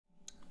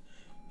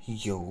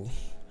Yo,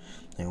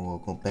 and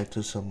welcome back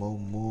to some more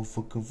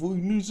motherfucking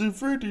Food and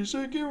 50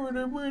 second with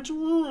that bitch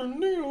run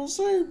Neil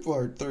say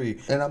part 3.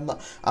 And I'm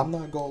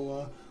not gonna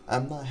lie,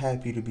 I'm not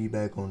happy to be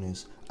back on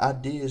this. I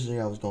did say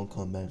I was gonna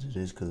come back to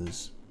this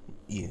cause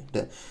yeah,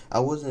 that I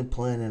wasn't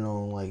planning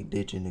on like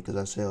ditching it cause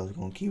I said I was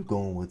gonna keep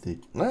going with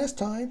it. Last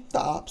time, the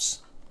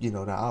ops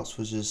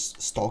was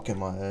just stalking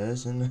my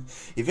ass, and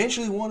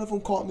eventually one of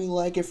them caught me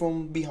like it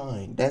from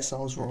behind. That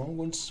sounds wrong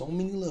on so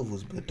many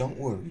levels, but don't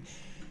worry.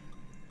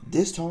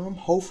 This time,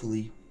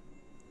 hopefully,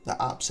 the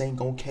ops ain't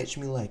gonna catch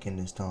me lacking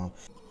this time.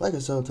 Like I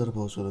said to the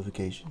post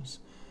notifications,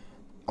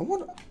 I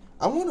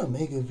wanna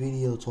make a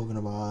video talking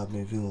about how I've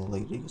been feeling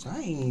lately, cause I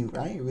ain't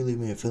really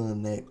been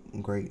feeling that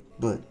great.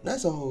 But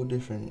that's a whole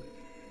different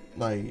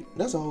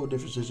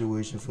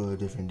situation for a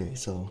different day.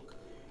 So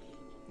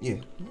yeah,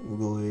 we'll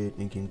go ahead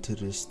and get into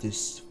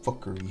this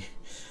fuckery.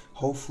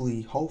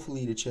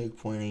 Hopefully the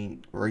checkpoint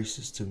ain't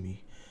racist to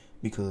me,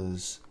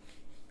 because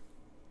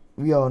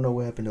we all know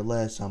what happened the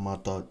last time I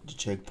thought the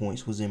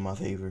checkpoints was in my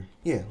favor.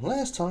 Yeah,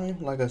 last time,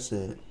 like I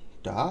said,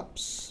 the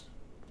ops.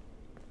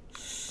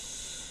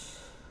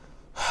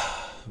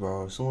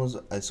 Bro,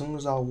 as soon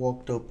as I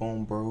walked up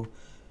on bro,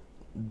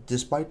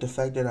 despite the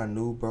fact that I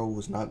knew bro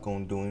was not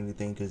gonna do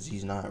anything because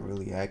he's not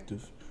really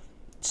active,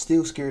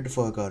 still scared the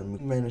fuck out of me.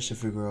 Managed to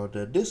figure out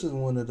that this is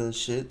one of the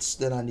shits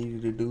that I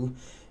needed to do,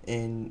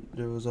 and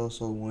there was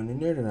also one in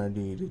there that I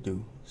needed to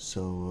do.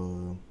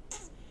 So,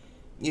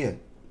 yeah.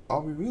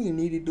 All we really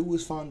need to do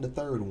is find the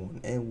third one,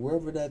 and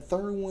wherever that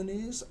third one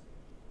is,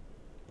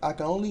 I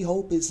can only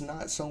hope it's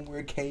not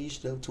somewhere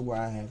caged up to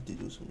where I have to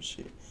do some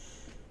shit.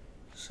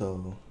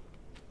 So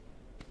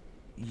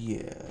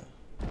yeah,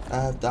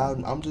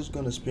 I'm just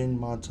gonna spend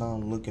my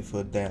time looking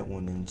for that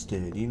one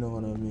instead. You know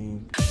what I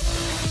mean?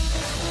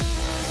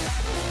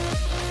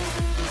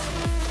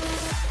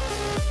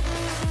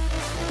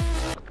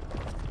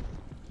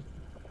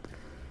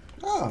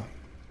 Ah,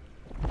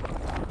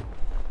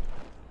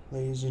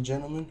 ladies and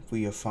gentlemen,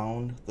 we have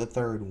found the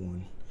third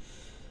one.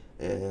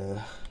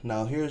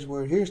 Now here's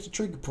the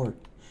tricky part.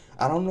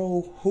 I don't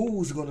know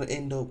who's gonna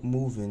end up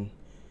moving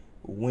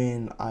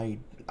when I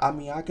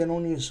mean, I can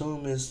only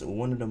assume it's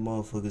one of the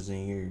motherfuckers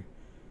in here,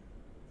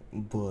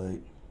 but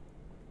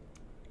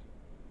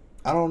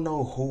I don't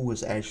know who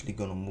is actually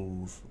gonna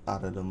move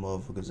out of the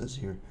motherfuckers that's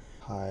here.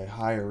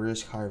 High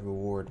risk, high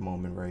reward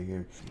moment right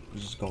here.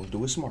 We're just gonna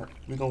do it smart.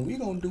 We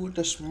gonna do it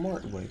the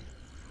smart way.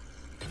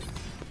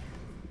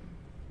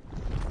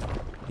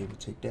 David,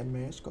 take that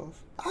mask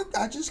off.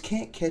 I just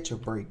can't catch a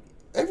break.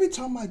 Every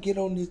time I get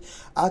on this,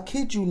 I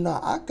kid you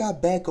not, I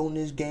got back on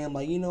this game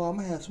like, I'm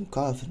gonna have some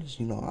confidence,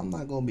 I'm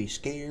not gonna be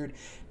scared.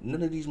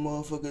 None of these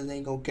motherfuckers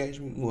ain't gonna catch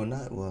me.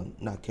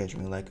 Not catch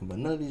me like them, but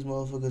none of these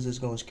motherfuckers is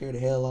gonna scare the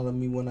hell out of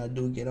me when I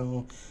do get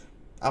on.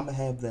 I'm gonna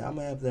have that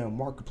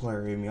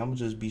Markiplier in me. I'm gonna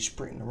just be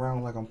sprinting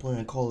around like I'm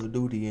playing Call of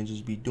Duty and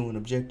just be doing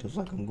objectives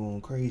like I'm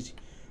going crazy.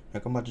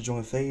 Like I'm about to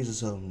join phase or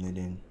something,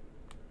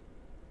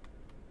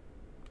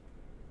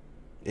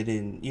 and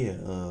then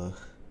yeah,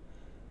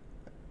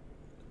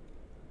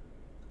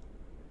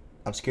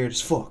 I'm scared as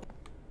fuck.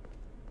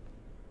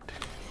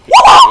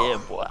 Yeah,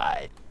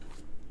 boy.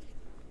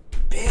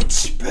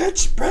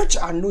 Bitch.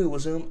 I knew it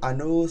was him.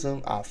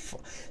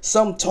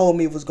 Some told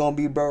me it was gonna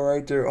be bro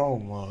right there. Oh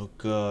my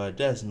god,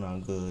 that's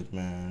not good,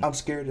 man. I'm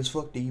scared as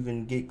fuck to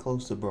even get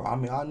close to bro. I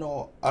mean, I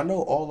know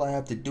all I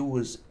have to do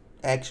is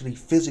actually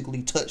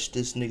physically touch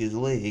this nigga's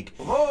leg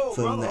for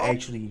him to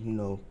actually,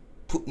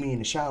 put me in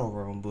the shower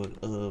room. But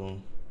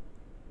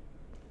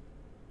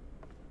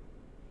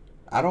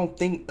I don't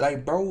think,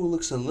 like, bro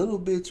looks a little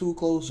bit too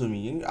close to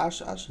me. I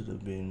should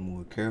have been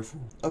more careful.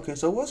 Okay,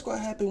 so what's gonna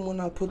happen when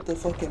I put the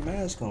fucking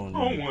mask on?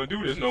 I don't want to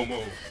do this no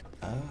more.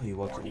 Oh, he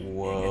walks.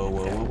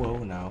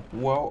 Whoa, now.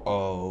 Whoa,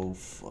 oh,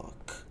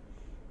 fuck.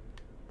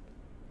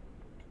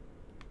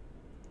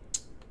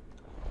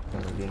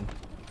 Again.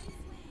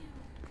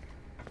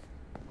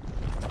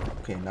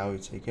 Okay, now we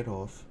take it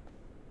off.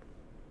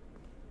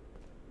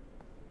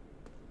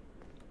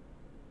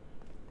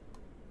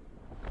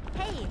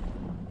 Hey,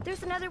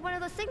 there's another one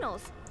of those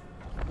signals.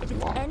 If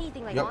it's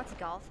anything like Monte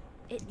Golf,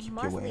 it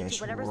must lead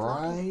to whatever's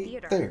locking the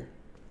theater. There.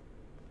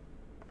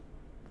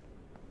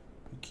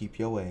 Keep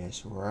your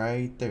ass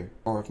right there.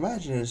 Or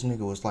imagine this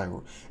nigga was like,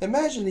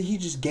 imagine that he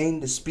just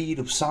gained the speed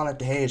of Sonic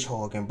the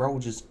Hedgehog and bro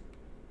just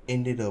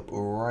ended up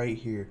right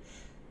here,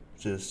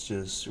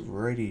 just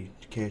ready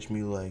to catch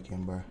me like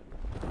him, bro.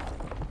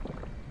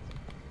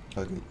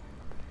 Okay.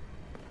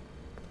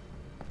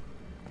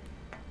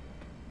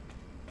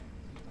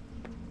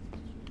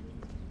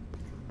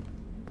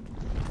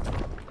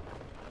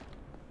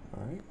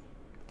 Alright.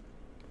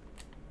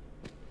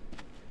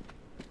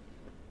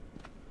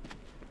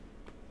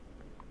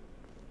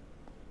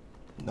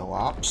 No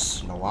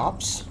ops.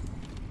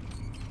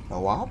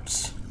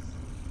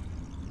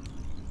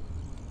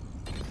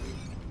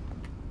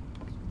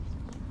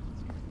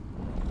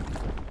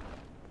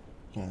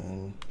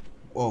 And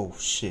oh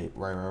shit,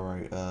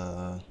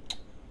 right.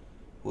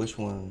 Which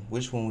one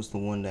was the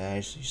one that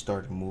actually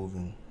started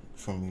moving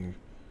from here?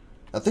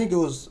 I think it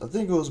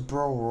was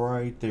bro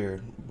right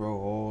there. Bro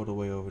all the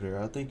way over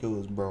there. I think it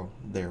was bro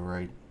there,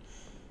 right?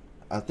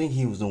 I think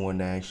he was the one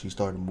that actually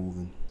started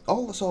moving.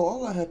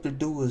 All I have to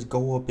do is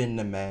go up in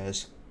the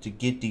mask to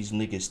get these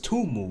niggas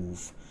to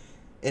move.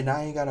 And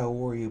I ain't gotta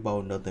worry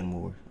about nothing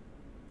more.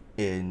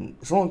 And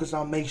as long as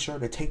I make sure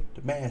to take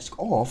the mask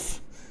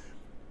off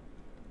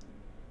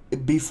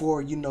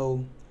before,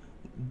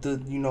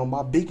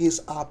 my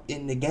biggest op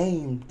in the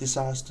game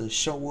decides to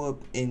show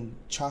up and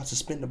try to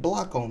spin the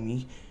block on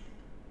me,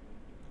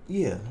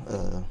 yeah,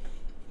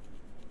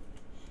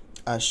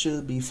 I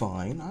should be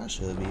fine.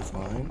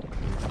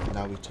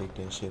 Now we take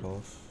that shit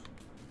off.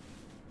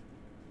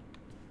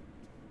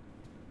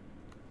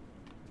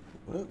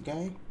 What up,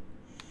 gang?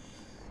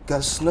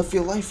 Gotta snuff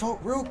your life out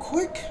real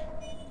quick.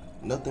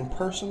 Nothing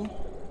personal.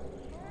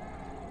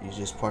 It's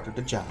just part of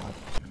the job.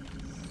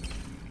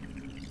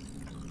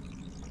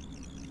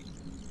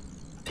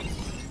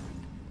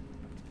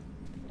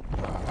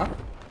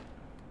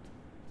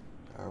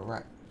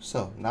 Alright.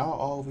 So, now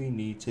all we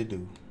need to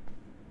do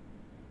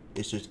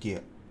is just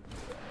get...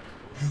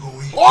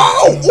 Oh!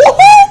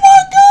 Oh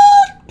my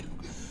god!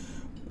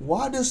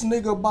 Why this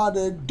nigga by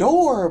the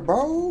door,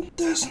 bro?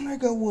 This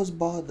nigga was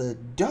by the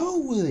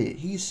door with it.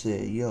 He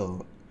said,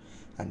 yo,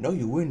 I know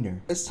you in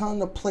there. It's time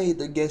to play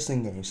the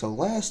guessing game. So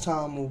last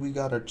time when we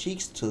got our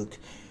cheeks took,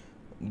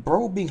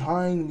 bro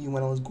behind me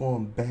when I was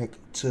going back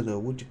to the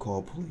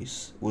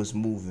place was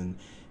moving.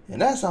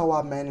 And that's how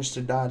I managed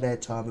to die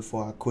that time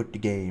before I quit the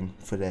game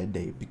for that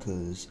day,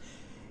 because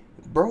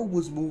bro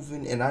was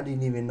moving and I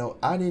didn't even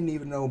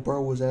know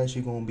bro was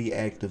actually gonna be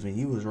active, and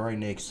he was right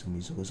next to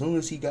me. So as soon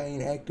as he got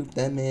inactive,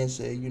 that man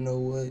said, you know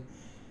what?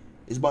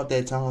 It's about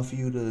that time for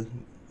you to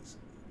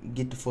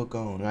get the fuck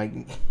on. Like,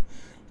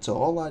 so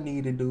all I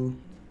need to do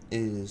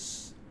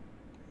is,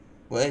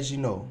 well, as you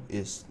know,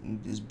 is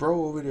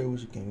bro over there,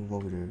 which came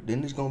over there.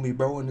 Then there's gonna be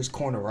bro in this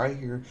corner right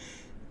here.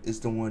 It's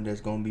the one that's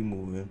gonna be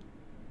moving.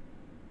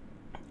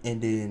 And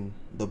then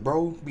the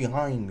bro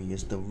behind me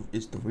is the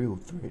real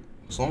threat.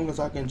 As long as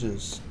I can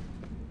just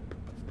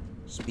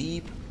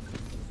speed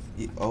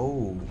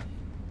so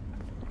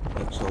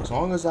as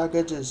long as I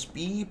can just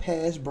speed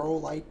past bro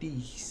like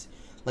these,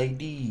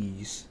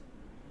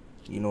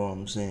 you know what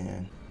I'm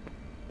saying?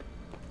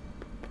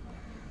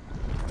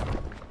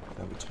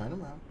 Let me turn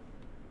around.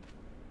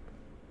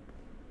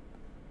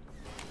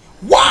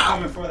 Wow!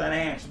 Coming for that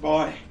ass,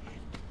 boy.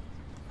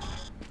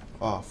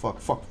 Oh, fuck.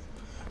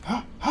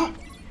 Huh?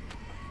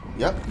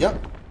 Yep.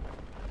 Yep.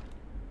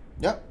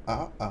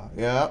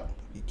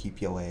 You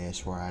keep your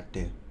ass right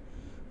there.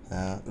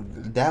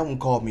 That one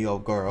caught me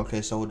off guard.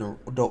 Okay, so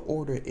the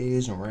order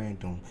is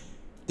random,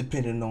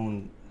 depending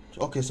on.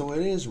 Okay, so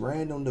it is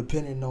random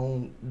depending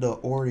on the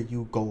order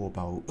you go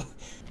about.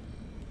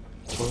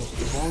 So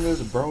as long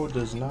as bro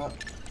does not.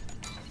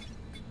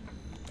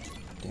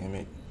 Damn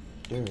it!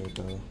 There we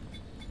go.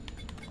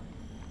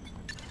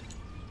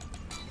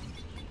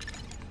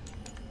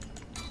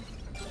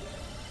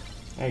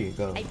 There you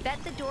go. I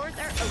bet the doors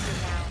are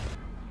open now.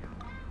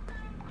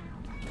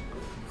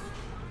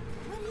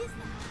 What is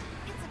that?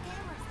 It's a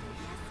camera stick.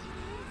 Yes, it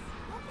is.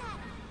 Look at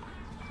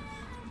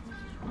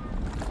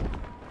it.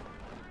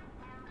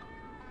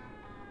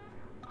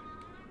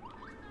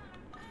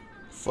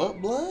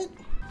 Fuck blood?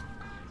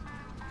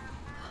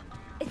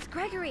 It's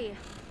Gregory.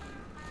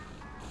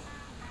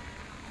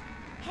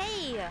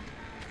 Hey,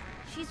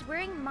 she's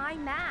wearing my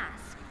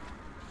mask.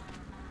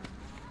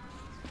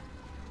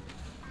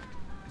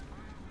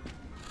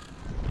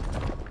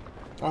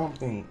 I don't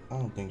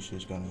think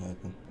shit's gonna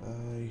happen.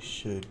 I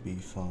should be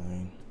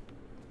fine.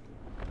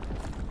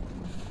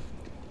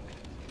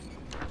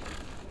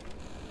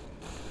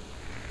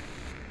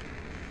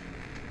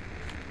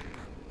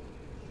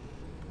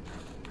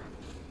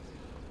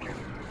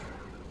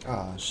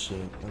 Ah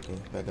shit. Okay,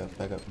 back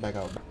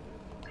out.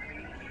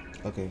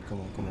 Okay,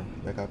 come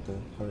on. Back out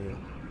there.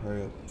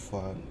 Hurry up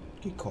before I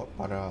get caught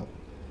by the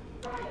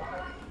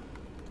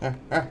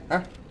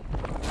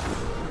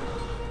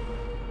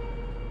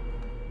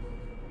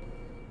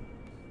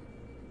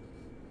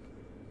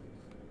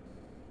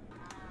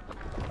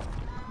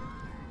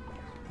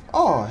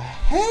Oh,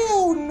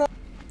 hell no.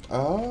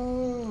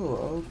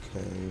 Oh,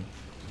 okay.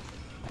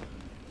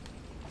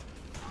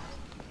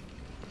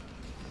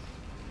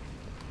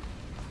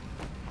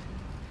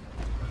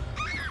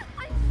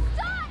 I'm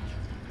stuck!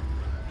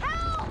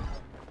 Help!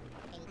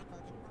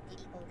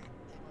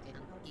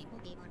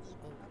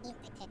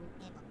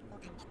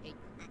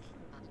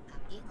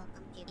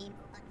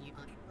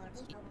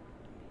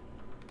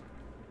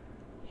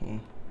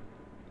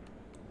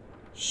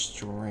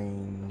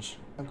 Strange.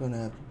 I'm gonna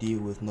have to deal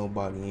with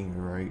nobody in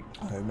here, right?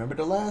 I remember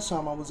the last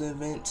time I was in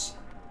vents.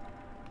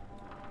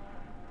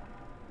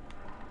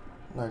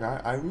 Like,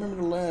 I remember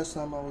the last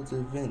time I was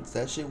in vents.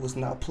 That shit was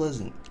not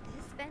pleasant.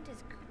 This vent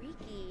is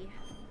creaky.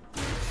 I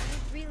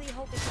really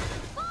hope it's...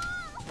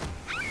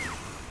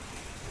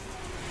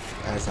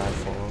 As I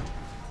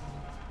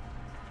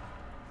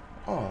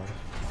fall.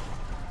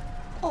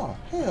 Oh,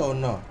 hell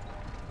no.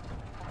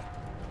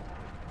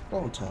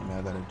 Don't tell me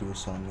I gotta do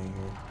something in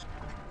here.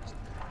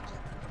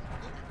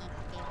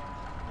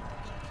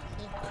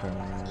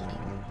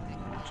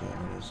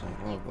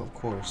 Oh, of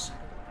course.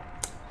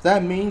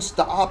 That means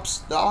the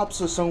ops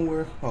are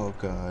somewhere. Oh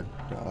god,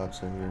 the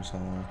ops are here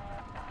somewhere.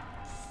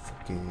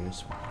 Fuck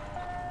yes.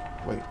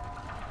 Wait.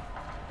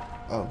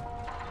 Oh.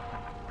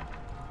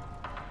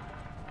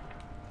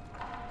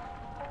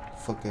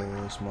 Fuck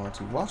ass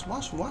Monty. Watch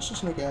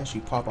this nigga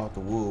actually pop out the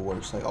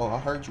woodworks. Like, oh, I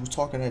heard you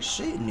talking that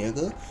shit,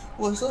 nigga.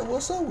 What's up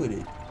with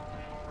it?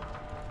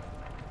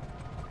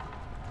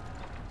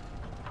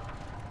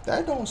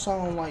 That don't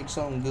sound like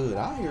something good.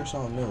 I hear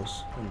something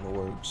else in the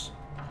works.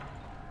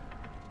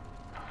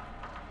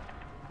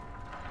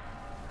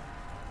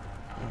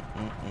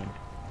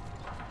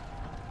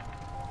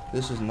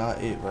 This is not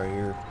it right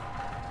here.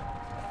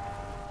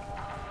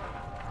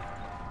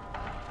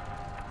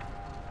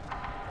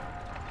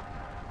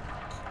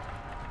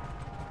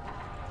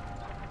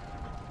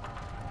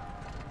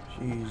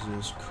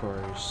 Jesus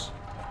Christ.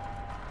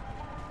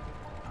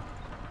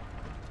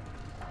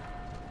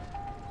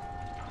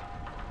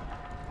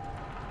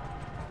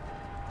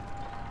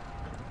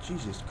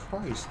 Jesus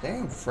Christ.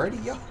 Damn, Freddy,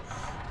 yo.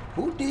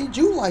 Who did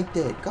you like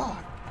that?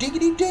 God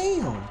diggity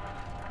damn.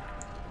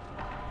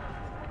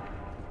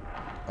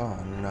 Oh,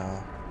 nah.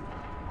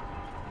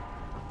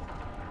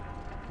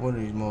 One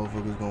of these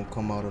motherfuckers gonna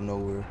come out of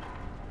nowhere.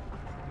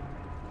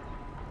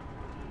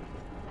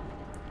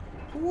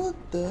 What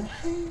the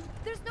hell?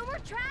 There's no more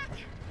track.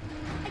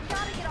 I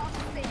gotta get off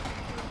this thing.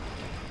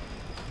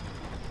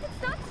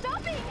 It's not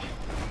stopping.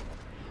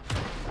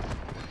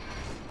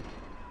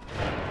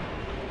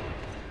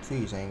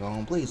 Please ain't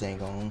gone. Please ain't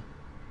gone.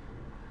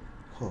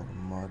 Oh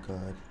my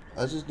god.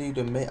 I just need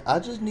to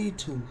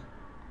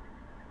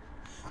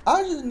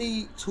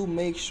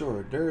make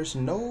sure there's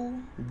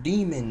no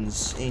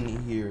demons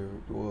in here.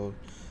 Well,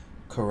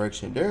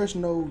 correction. There's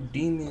no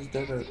demons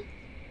that are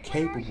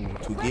capable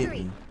to get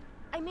me.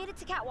 I made it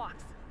to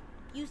catwalks.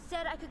 You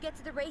said I could get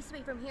to the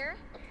raceway from here?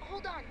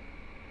 Hold on.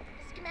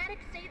 The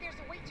schematics say there's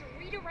a way to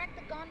redirect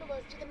the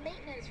gondolas to the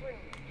maintenance room.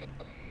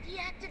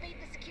 Deactivate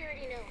the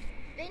security node,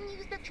 then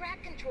use the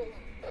track controller.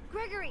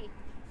 Gregory,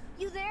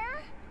 you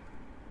there?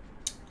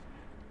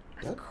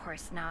 Yep. Of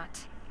course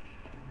not.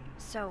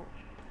 So,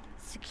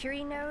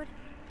 security node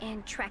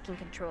and tracking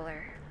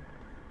controller.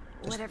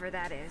 Whatever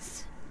that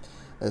is.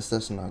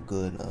 That's not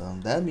good.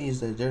 That means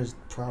that there's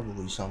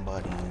probably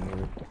somebody in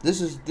here.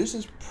 This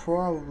is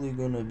probably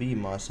gonna be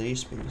my safe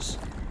space.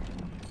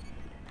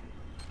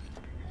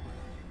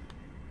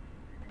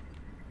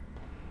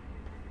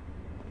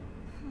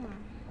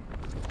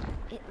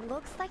 It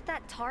looks like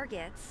that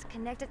target's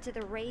connected to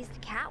the raised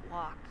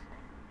catwalk.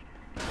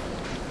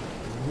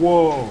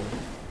 Whoa.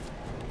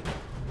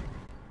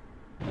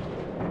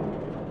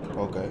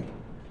 Okay.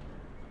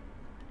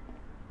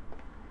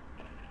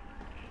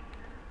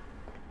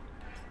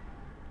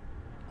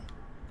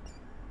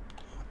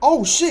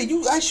 Oh shit,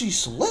 you actually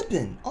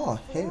slipping. Oh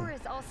The floor hell.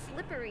 is all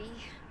slippery.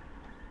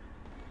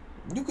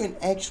 You can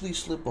actually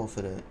slip off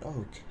of that.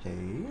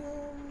 Okay.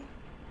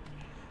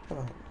 Hold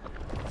on.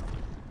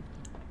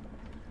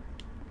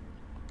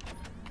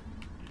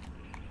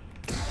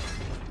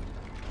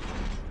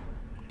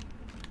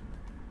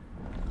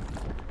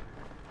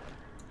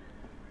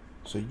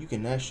 So you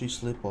can actually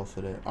slip off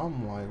of that.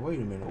 I'm like, wait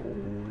a minute.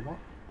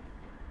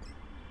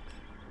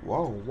 What?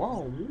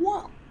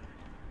 Whoa.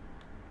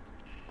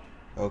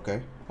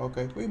 Okay.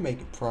 We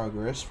making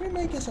progress. We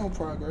making some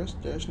progress.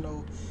 There's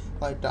no,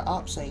 like, the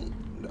ops ain't,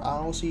 I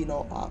don't see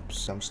no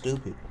ops. I'm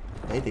stupid.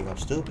 They think I'm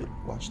stupid.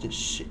 Watch this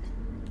shit.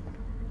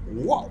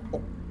 Whoa.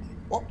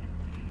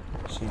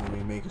 Seem to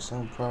be making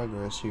some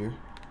progress here.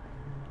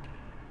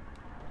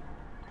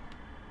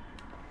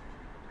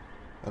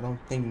 I don't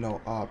think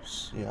no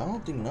ops. Yeah, I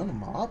don't think none of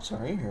my ops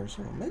are in here,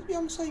 so maybe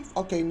I'm safe.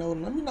 Okay, no,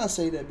 let me not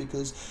say that,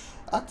 because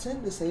I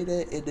tend to say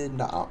that and then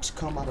the ops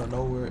come out of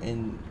nowhere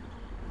and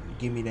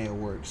give me that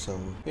work. So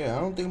yeah,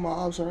 I don't think my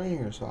ops are in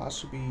here, so I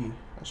should be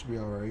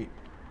alright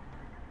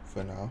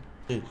for now.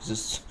 It's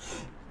just,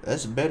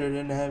 that's better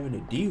than having to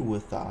deal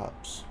with the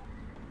ops.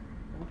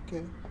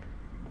 Okay.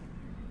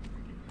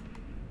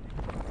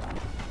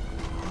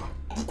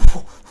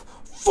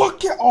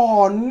 Fuck it.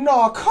 Oh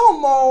no,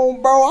 come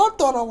on, bro. I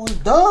thought I was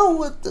done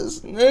with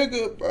this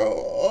nigga, bro.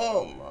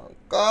 Oh my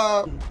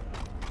god.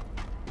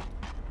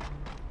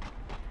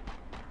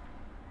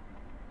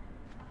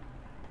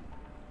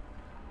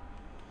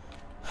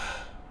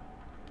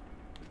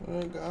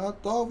 I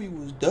thought we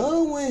was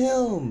done with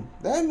him.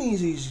 That means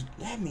he's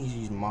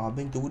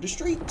mobbing through the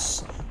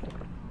streets.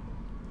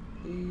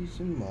 He's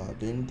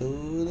mobbing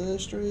through the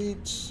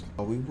streets.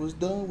 Oh, we was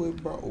done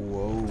with, bro.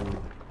 Whoa.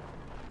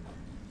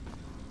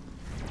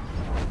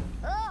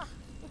 Ugh, I'm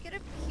gonna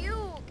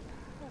puke.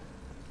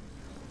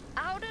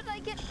 How did I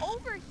get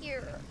over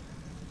here?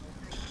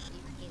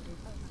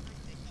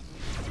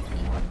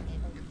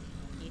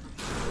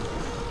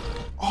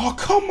 Oh,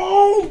 come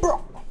on,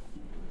 bro.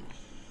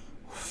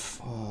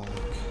 Fuck.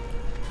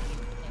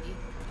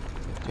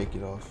 Take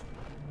it off.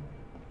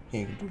 He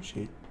ain't gonna do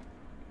shit.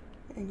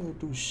 He ain't gonna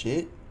do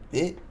shit,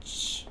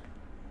 bitch.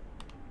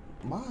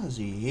 Why is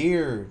he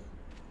here?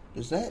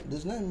 Does that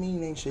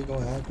mean ain't shit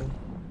gonna happen?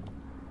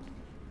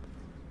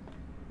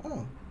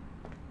 Oh.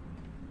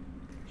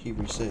 He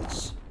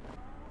resets.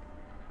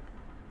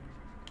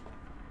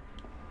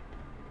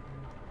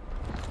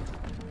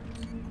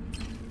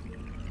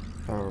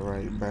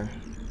 Alright, bruh.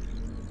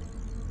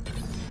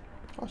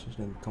 Watch this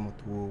nigga come up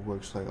the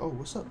woodworks like, oh,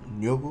 what's up,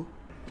 nigga?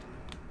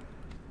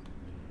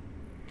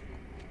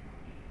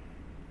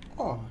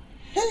 Oh,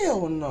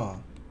 hell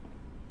no.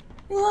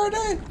 You heard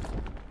that?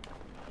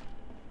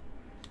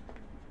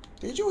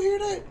 Did you hear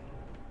that?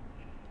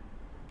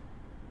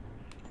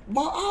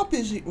 My op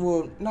is,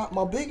 well, not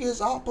my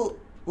biggest op, but,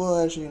 well,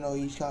 actually, you know,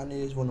 he kind of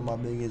is one of my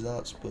biggest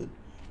ops, but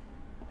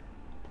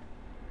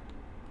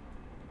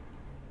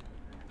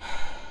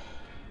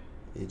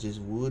it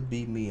just would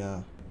be me,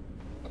 huh?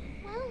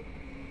 Well,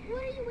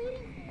 what are you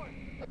waiting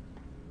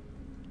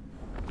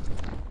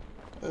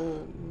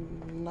for?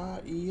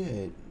 Not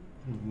yet,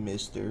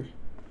 mister.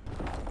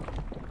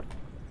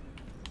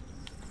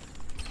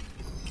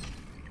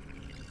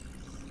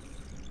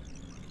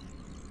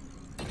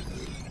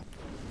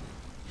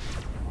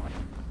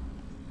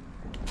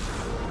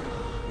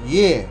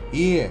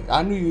 Yeah,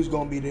 I knew you was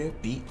gonna be there,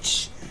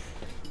 bitch.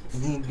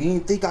 You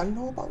didn't think I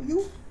know about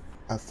you?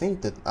 I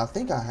think I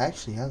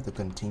actually have to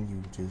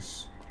continue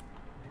just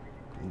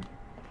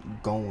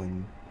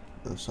going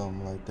or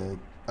something like that.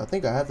 I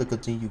think I have to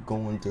continue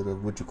going to the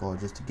what you call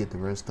just to get the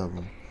rest of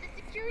them. The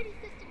security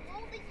system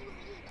won't let you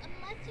leave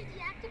unless you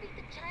deactivate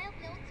the child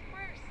notes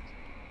first.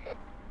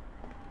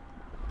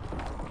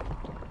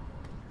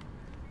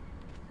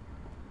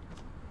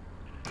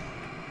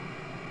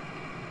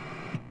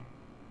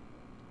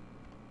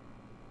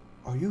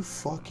 Are you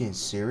fucking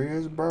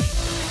serious, bro?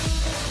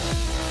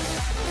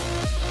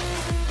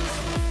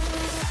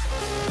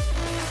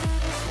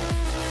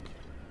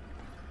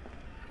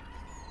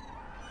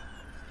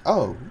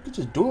 Oh, you could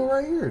just do it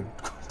right here.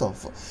 What the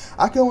fuck?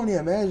 I can only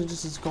imagine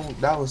this is going.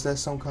 That's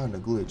some kind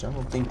of glitch. I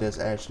don't think that's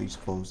actually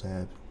supposed to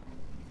happen.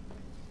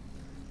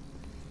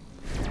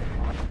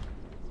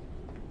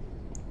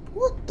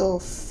 What the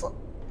fuck?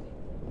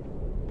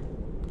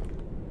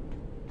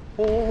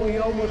 Oh,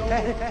 you almost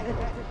had it.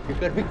 You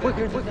gotta be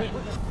quicker than that.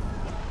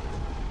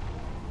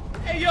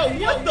 Hey, yo,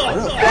 what the What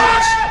up, fuck?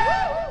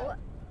 bitch?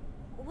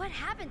 What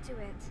happened to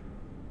it?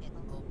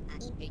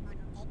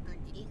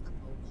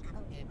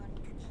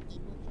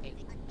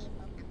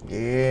 Yeah.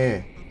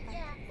 Yeah,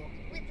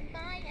 with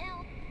my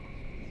help,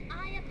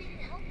 I have been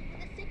helping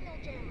with the signal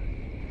jammer.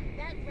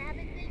 That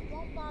rabbit thing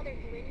won't bother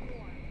you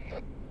anymore.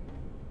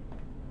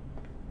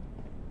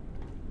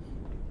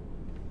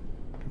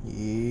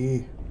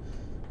 Yeah.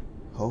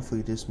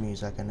 Hopefully this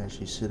means I can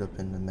actually sit up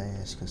in the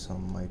mask or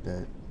something like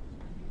that.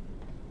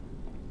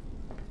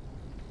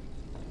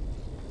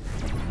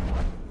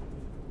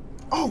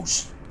 Oh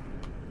sh!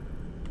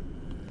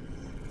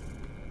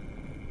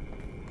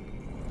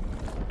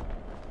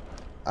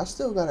 I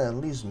still gotta at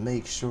least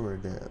make sure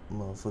that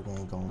motherfucker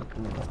ain't gonna,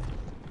 you know,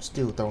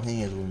 still throw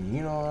hands with me,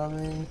 you know what I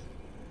mean?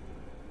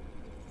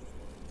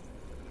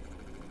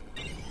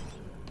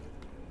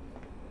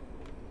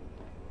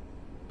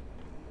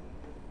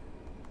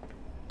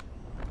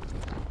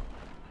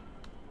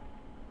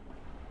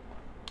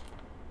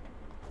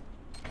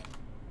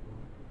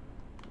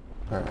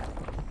 Alright.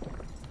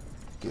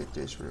 Get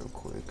this real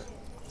quick.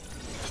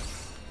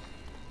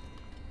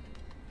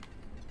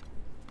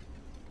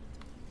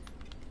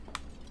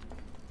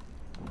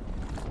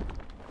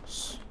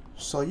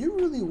 So you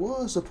really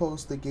was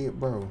supposed to get,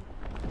 bro,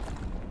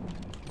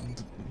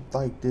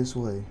 like this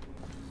way.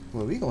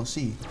 Well, we gonna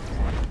see.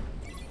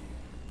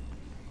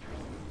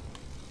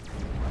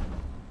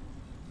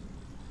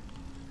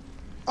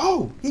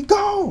 Oh, he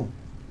gone.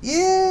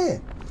 Yeah.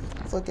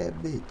 Fuck that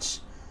bitch.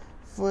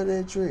 For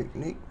that trick,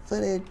 Nick.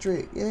 For that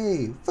trick.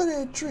 Yay. For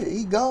that trick.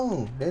 He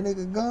gone. That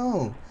nigga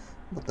gone.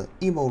 What the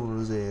emote on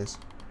his ass.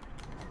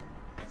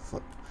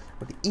 Fuck.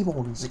 But the emote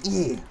on his ass.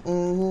 Yeah. I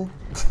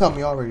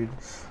mean, already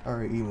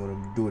emote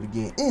him to do it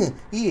again. Yeah.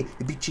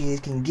 The bitch ass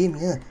can get me,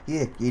 huh?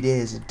 Yeah. Your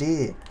ass is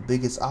dead. The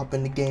biggest op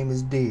in the game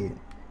is dead.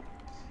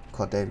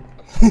 Caught that.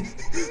 The security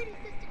system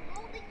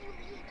won't let you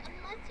leave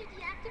unless you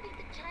deactivate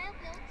the child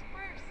notes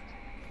first.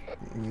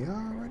 You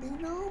already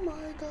know,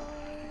 my guy.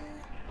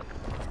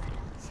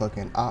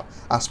 Fucking op.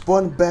 I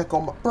spawned back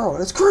on my. Bro,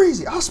 that's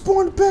crazy. I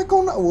spawned back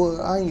on. Well,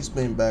 I ain't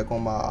spin back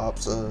on my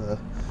ops. You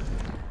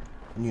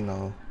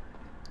know.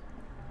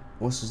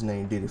 What's his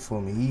name did it for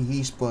me.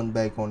 He spun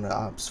back on the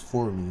ops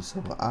for me.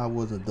 So I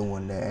wasn't the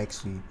one that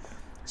actually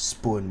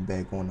spun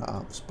back on the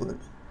ops. But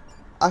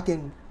I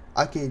can,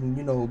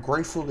 you know,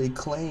 gratefully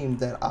claim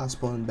that I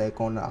spun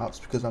back on the ops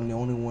because I'm the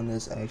only one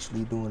that's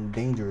actually doing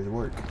dangerous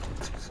work.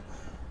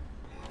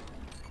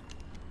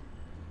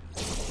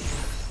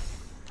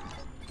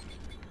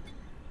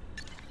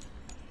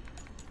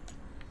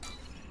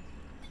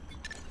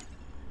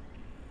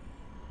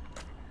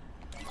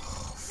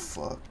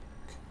 Fuck.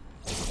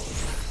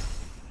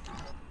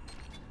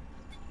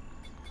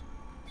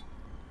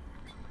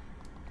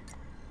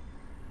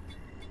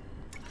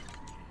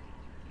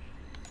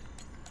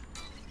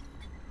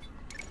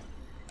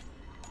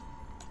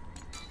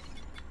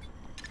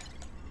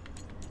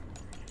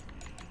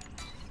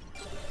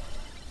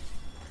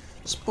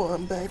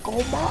 Spun back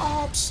on my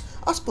ops.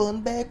 I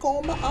spun back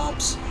on my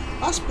ops.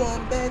 I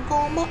spun back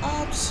on my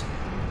ops.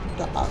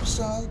 The ops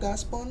got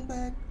spun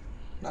back.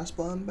 I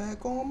spun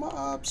back on my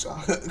ops.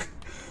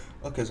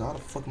 Okay, so how the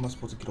fuck am I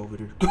supposed to get over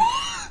there?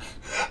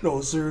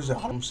 No, seriously,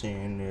 all I'm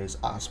saying is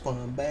I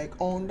spun back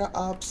on the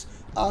ops.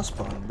 I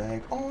spun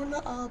back on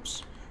the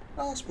ops.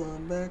 I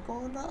spun back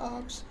on the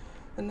ops.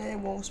 And they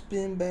won't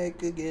spin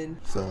back again.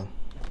 So,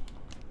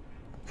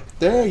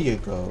 there you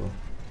go.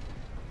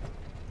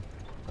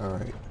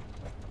 Alright.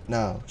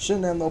 Now,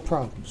 shouldn't have no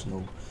problems.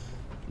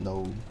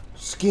 No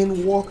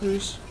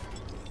skinwalkers.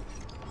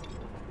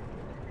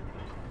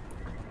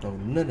 No,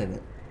 none of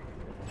that.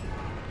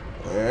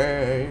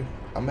 Hey,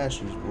 I'm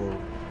actually,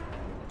 well.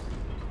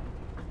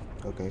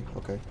 Okay.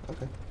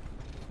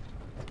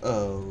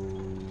 Oh,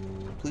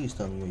 please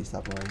tell me you ain't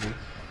stopping right here.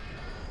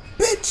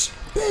 Bitch!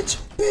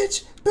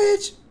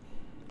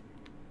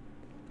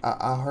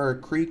 I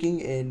heard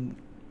creaking and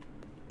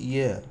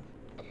yeah.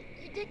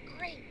 You did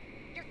great.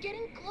 You're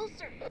getting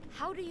closer.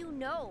 How do you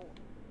know?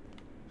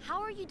 How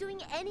are you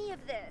doing any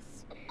of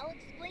this? I'll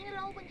explain it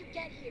all when you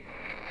get here.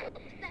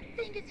 That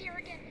thing is here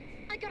again.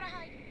 I gotta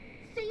hide.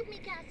 Save me,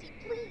 Cassie,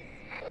 please.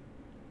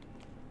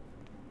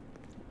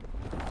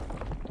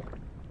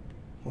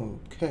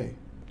 Okay.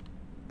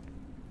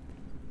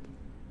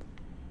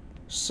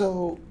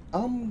 So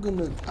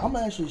I'm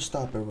actually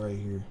stopping right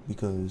here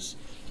because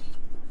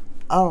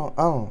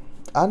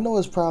I know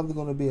it's probably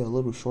gonna be a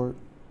little short.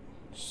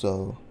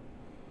 So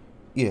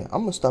yeah,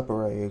 I'm gonna stop it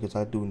right here because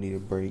I do need a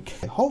break.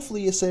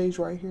 Hopefully it saves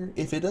right here.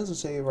 If it doesn't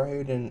save right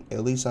here, then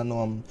at least I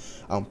know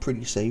I'm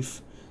pretty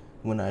safe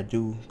when I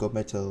do go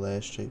back to the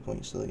last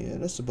checkpoint. So yeah,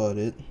 that's about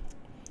it.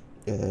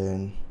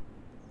 And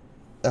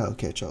I'll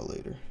catch y'all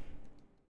later.